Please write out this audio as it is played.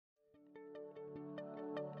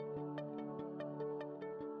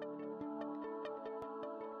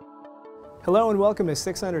Hello and welcome to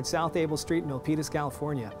 600 South Abel Street, Milpitas,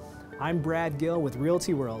 California. I'm Brad Gill with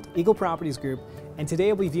Realty World, Eagle Properties Group, and today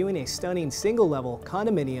I'll be viewing a stunning single-level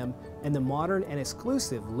condominium in the modern and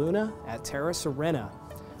exclusive Luna at Terra Serena,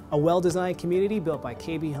 a well-designed community built by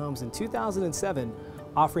KB Homes in 2007,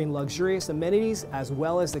 offering luxurious amenities as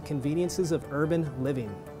well as the conveniences of urban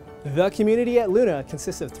living. The community at Luna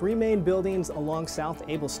consists of 3 main buildings along South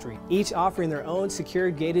Abel Street, each offering their own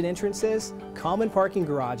secured gated entrances, common parking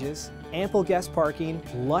garages, ample guest parking,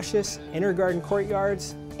 luscious inner garden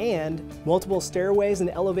courtyards, and multiple stairways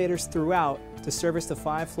and elevators throughout to service the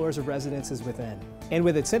 5 floors of residences within. And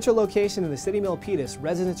with its central location in the city of Milpitas,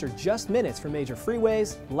 residents are just minutes from major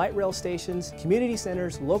freeways, light rail stations, community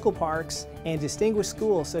centers, local parks, and distinguished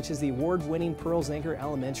schools such as the award-winning Pearls Anchor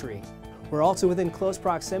Elementary. We're also within close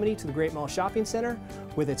proximity to the Great Mall Shopping Center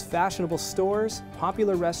with its fashionable stores,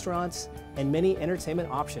 popular restaurants, and many entertainment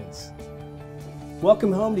options.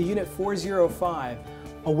 Welcome home to Unit 405,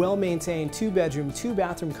 a well-maintained 2-bedroom,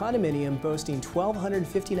 2-bathroom condominium boasting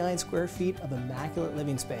 1,259 square feet of immaculate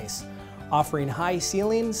living space, offering high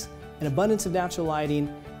ceilings, an abundance of natural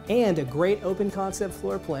lighting, and a great open concept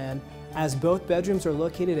floor plan as both bedrooms are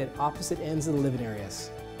located at opposite ends of the living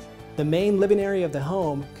areas. The main living area of the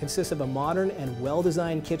home consists of a modern and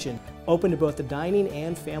well-designed kitchen open to both the dining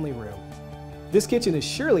and family room. This kitchen is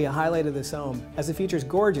surely a highlight of this home as it features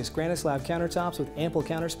gorgeous granite slab countertops with ample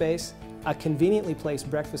counter space, a conveniently placed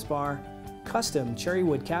breakfast bar, custom cherry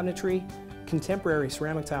wood cabinetry, contemporary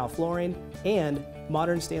ceramic tile flooring, and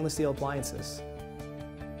modern stainless steel appliances.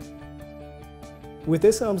 With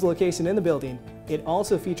this home's location in the building, it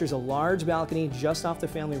also features a large balcony just off the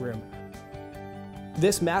family room.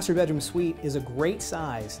 This master bedroom suite is a great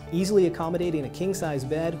size, easily accommodating a king-size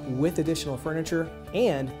bed with additional furniture,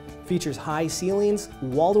 and features high ceilings,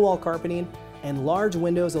 wall-to-wall carpeting, and large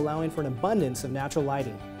windows allowing for an abundance of natural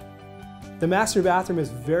lighting. The master bathroom is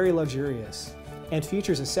very luxurious and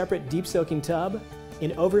features a separate deep-soaking tub,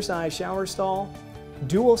 an oversized shower stall,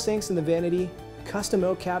 dual sinks in the vanity, custom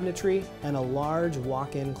oak cabinetry, and a large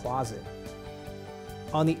walk-in closet.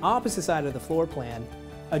 On the opposite side of the floor plan,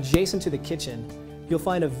 adjacent to the kitchen, you'll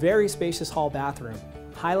find a very spacious hall bathroom,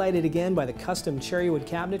 highlighted again by the custom cherrywood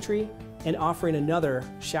cabinetry and offering another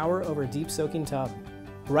shower over deep soaking tub.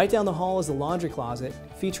 Right down the hall is the laundry closet,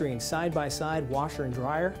 featuring side-by-side washer and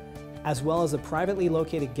dryer, as well as a privately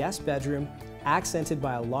located guest bedroom, accented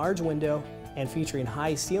by a large window and featuring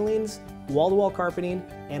high ceilings, wall-to-wall carpeting,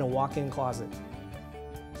 and a walk-in closet.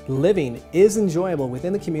 Living is enjoyable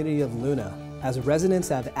within the community of Luna, as residents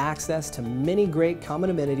have access to many great common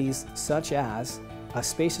amenities such as a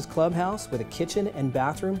spacious clubhouse with a kitchen and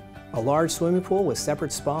bathroom, a large swimming pool with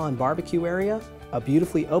separate spa and barbecue area, a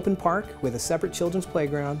beautifully open park with a separate children's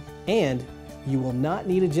playground, and you will not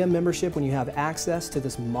need a gym membership when you have access to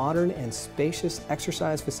this modern and spacious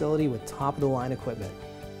exercise facility with top-of-the-line equipment.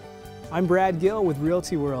 I'm Brad Gill with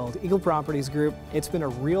Realty World, Eagle Properties Group. It's been a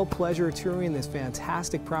real pleasure touring this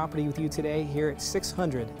fantastic property with you today here at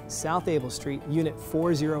 600 South Abel Street, Unit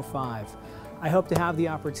 405. I hope to have the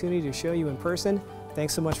opportunity to show you in person.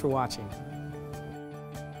 Thanks so much for watching.